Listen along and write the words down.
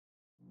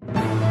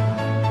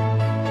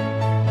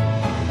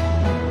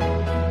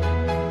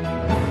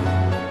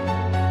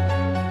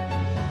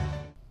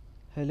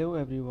Hello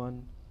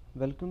everyone,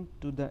 welcome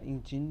to the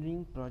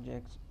Engineering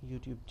Projects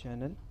YouTube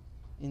channel.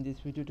 In this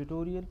video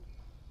tutorial,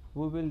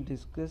 we will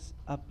discuss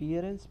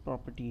appearance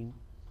property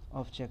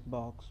of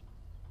checkbox.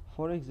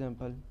 For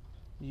example,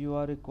 you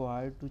are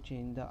required to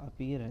change the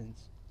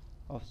appearance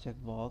of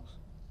checkbox,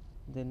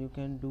 then you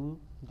can do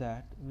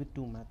that with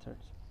two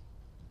methods.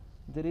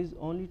 There is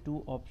only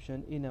two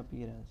options in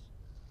appearance.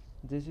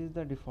 This is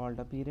the default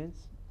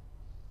appearance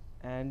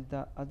and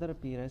the other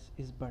appearance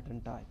is button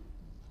type.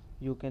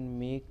 You can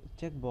make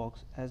checkbox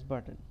as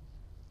button.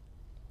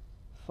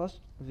 First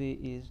way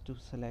is to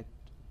select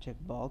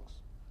checkbox,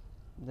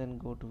 then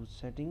go to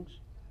settings,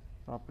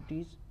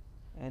 properties,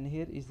 and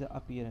here is the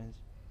appearance.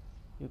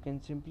 You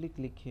can simply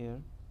click here,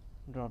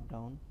 drop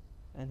down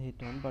and hit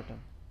on button.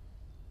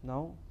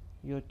 Now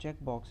your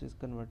checkbox is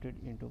converted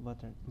into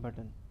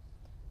button.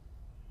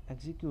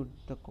 Execute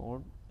the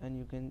code and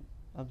you can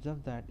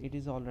observe that it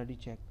is already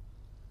checked.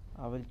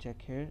 I will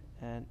check here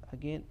and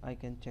again I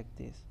can check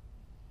this.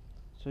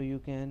 So you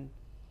can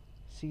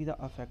see the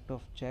effect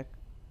of check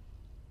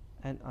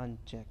and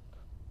uncheck.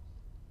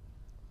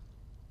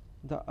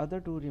 The other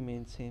two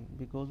remain same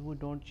because we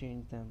don't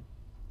change them.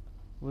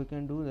 We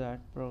can do that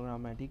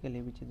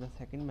programmatically, which is the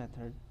second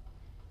method.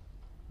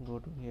 Go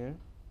to here.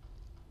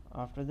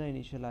 After the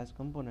initialize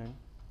component,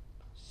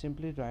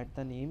 simply write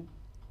the name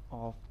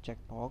of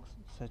checkbox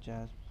such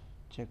as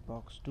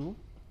checkbox2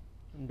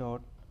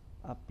 dot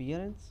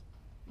appearance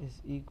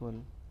is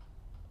equal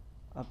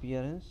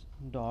appearance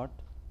dot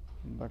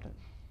button.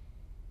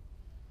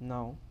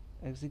 Now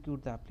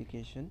execute the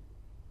application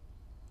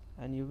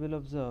and you will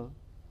observe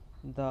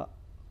the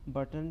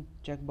button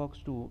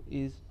checkbox 2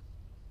 is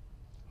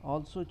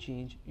also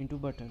changed into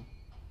button,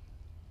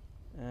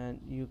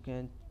 and you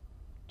can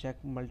check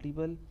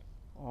multiple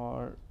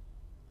or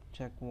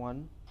check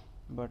one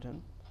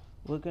button.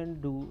 We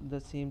can do the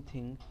same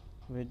thing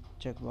with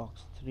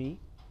checkbox 3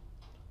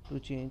 to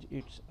change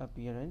its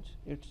appearance.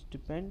 It's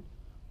depend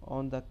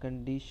on the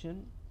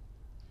condition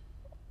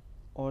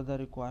or the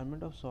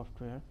requirement of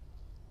software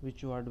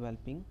which you are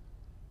developing.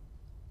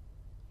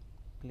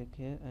 Click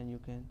here and you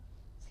can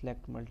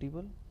select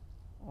multiple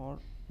or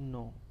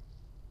no.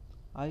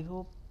 I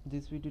hope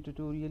this video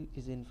tutorial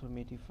is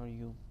informative for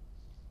you.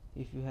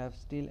 If you have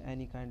still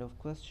any kind of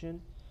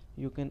question,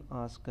 you can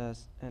ask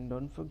us, and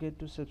don't forget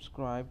to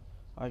subscribe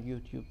our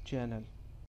YouTube channel.